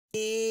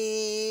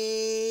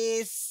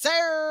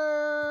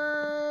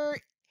sir.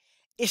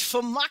 It's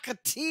famaca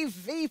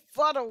TV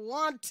for the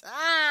one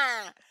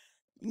time.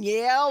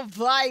 Yeah,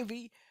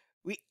 baby.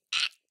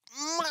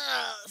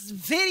 REACTMAS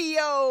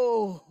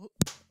video.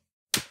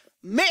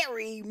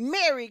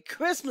 Merry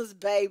Christmas,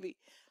 baby.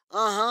 We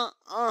have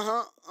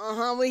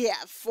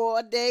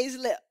 4 days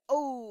left.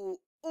 Ooh.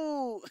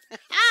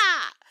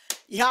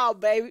 Y'all,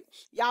 baby.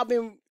 Y'all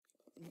been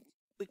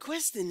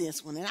requesting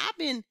this one, and I've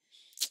been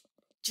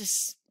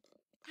just,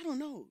 I don't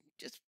know,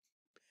 just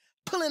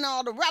pulling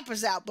all the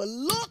rappers out. But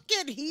look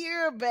at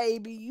here,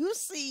 baby. You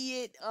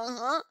see it.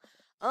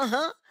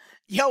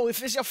 Yo,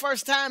 if it's your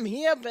first time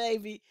here,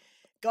 baby,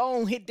 go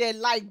on, hit that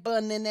like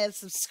button and that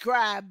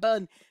subscribe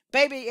button,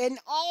 baby. And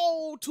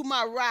all to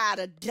my ride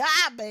or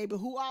die, baby,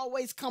 who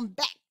always come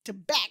back to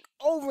back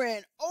over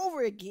and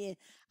over again.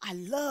 I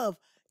love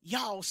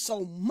y'all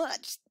so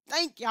much.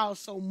 Thank y'all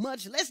so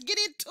much. Let's get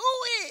into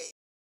it.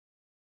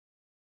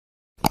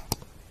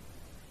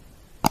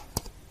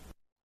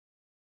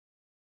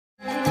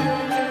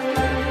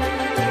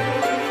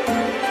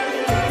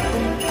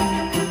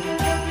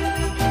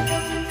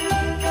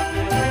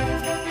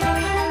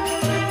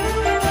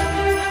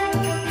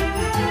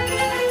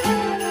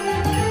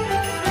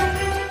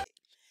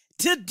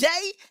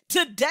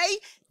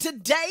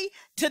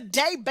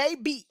 Today,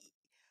 baby,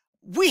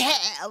 we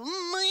have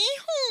my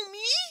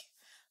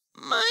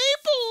homie, my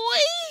boy,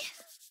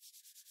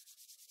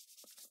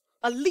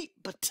 ALIP,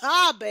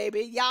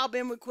 baby. Y'all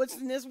been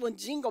requesting this one,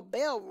 Jingle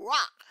Bell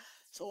Rock.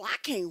 So I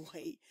can't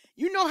wait.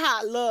 You know how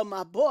I love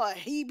my boy.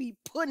 He be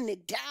putting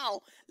it down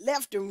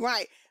left and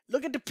right.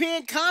 Look at the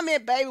pinned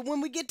comment, baby.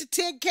 When we get to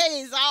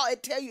 10K,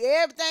 it tell you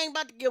everything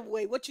about the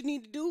giveaway, what you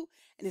need to do,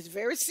 and it's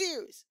very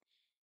serious.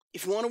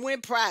 If you want to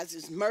win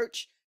prizes,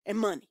 merch, and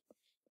money,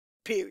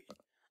 period.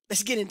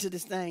 Let's get into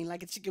this thing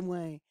like a chicken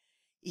wing.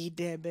 Eat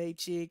that baked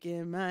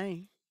chicken,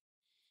 man.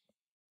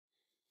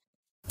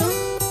 You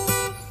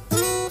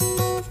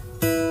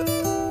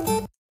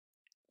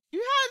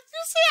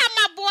see how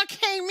my boy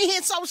came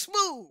in so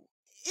smooth?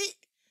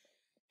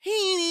 He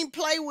ain't even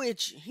play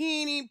with you.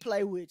 He ain't even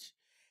play with you.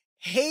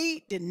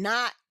 He did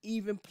not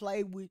even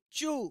play with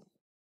you.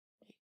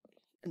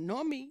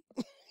 Ignore me.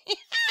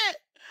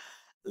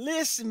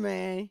 Listen,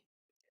 man.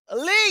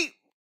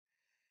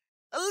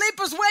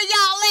 ALIP is where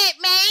y'all at,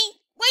 man.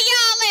 Where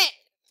y'all at?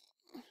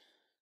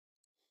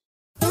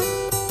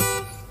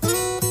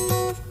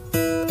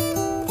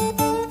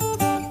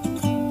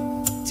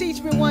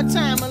 Teach me one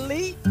time,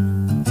 ALIP.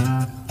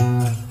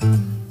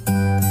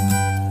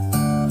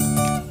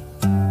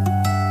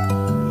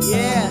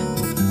 Yeah.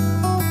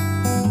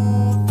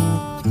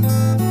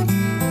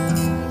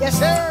 Yes,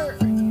 sir.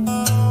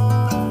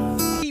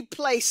 He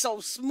plays so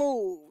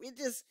smooth.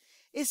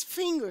 It's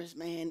fingers,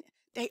 man.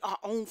 They are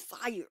on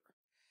fire.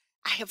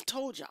 I have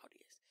told y'all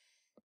this.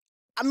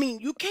 I mean,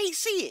 you can't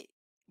see it,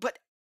 but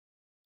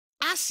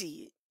I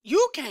see it.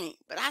 You can't,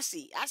 but I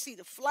see it. I see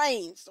the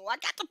flames, so I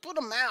got to put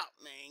them out,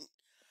 man.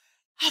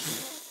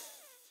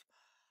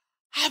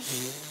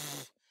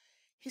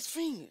 His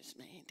fingers,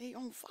 man, they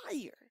on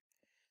fire.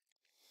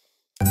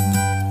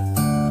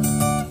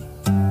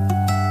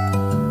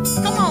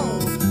 Come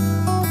on.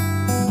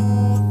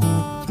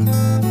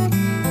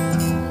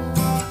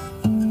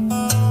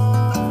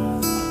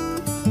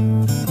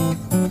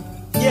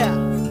 Yeah.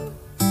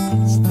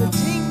 It's the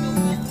jingle,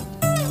 man.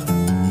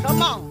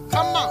 Come on.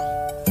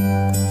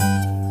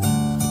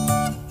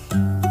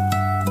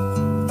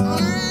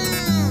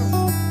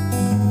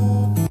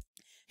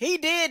 He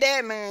did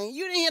that, man.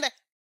 You didn't hear that?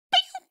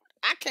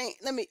 I can't.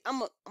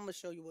 I'm gonna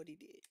show you what he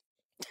did.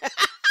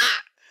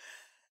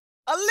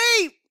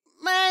 ALIP,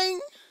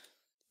 man.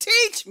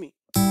 Teach me.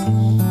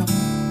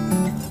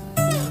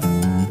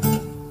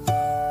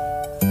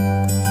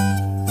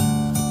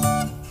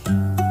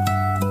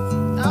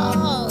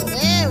 Oh,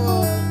 there it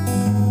was.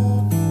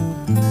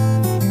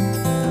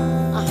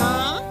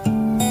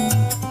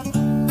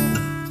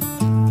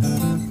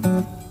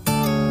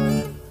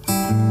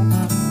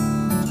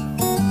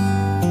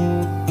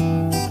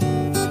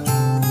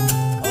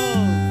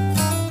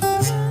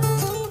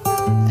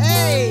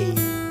 Hey,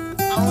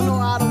 I don't know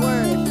all the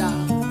words,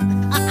 y'all.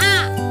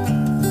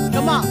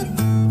 Come on.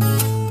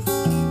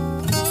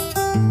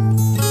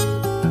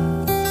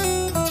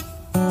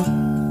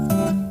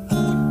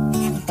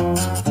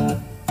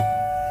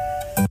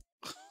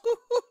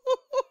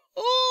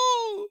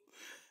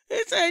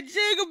 It's a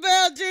jingle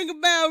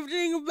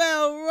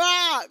bell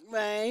rock,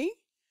 man.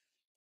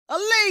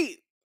 ALIP.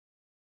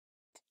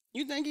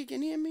 You think he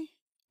can hear me?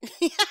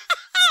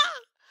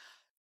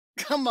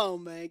 Come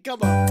on, man.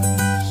 Come on.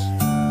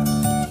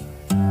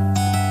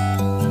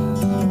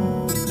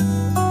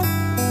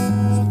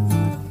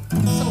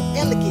 So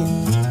elegant.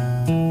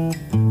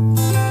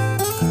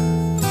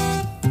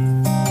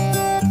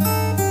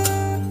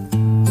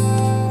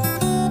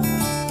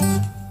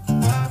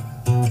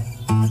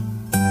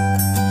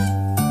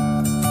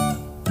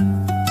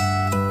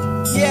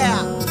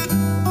 Yeah.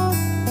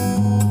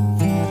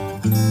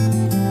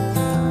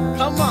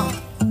 Come on.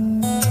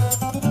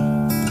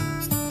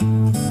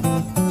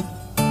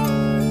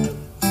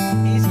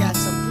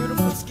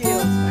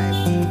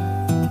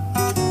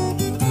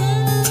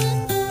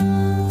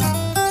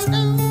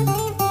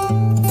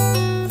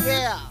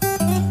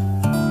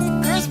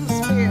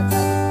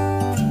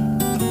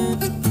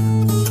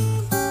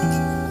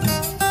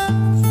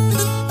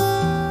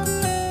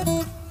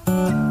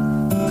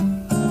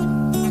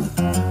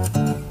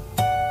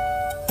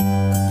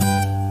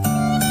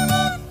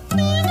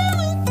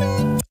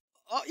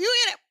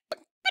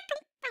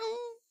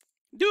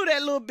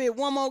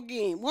 more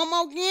again. One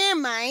more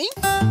again, man.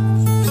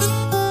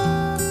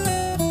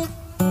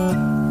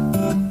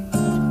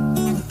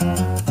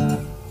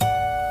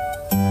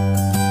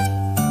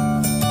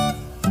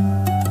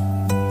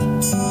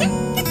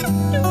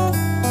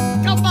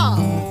 Come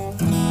on.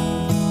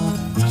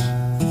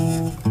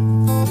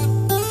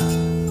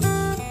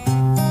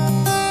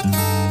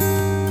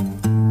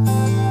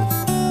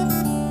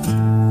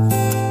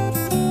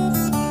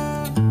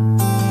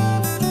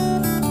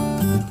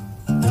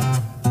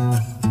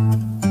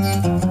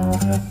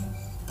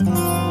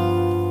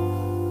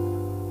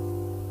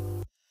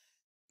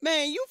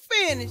 Man, you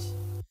finished.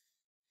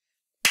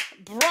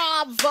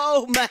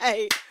 Bravo,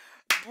 man.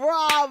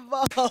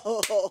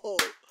 Bravo.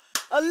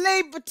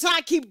 ALIP, but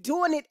I keep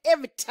doing it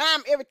every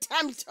time. Every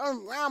time you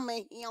turn around,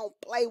 man, he don't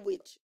play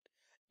with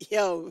you.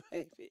 Yo,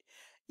 baby.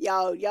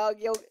 Yo.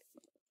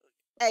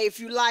 Hey, if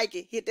you like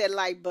it, hit that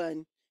like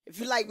button. If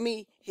you like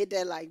me, hit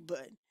that like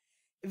button.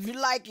 If you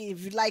like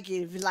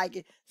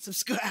it,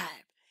 subscribe.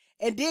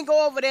 And then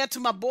go over there to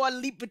my boy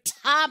ALIP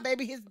Batai,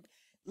 baby. His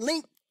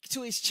link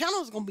to his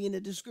channel is going to be in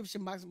the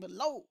description box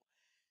below.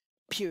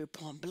 Period,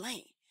 point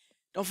blank.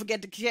 Don't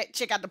forget to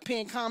check out the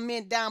pinned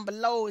comment down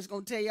below. It's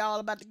going to tell you all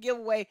about the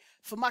giveaway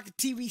for Famaca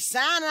TV.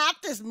 Signing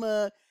out this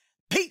mug.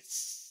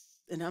 Peace.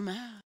 And I'm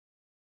out.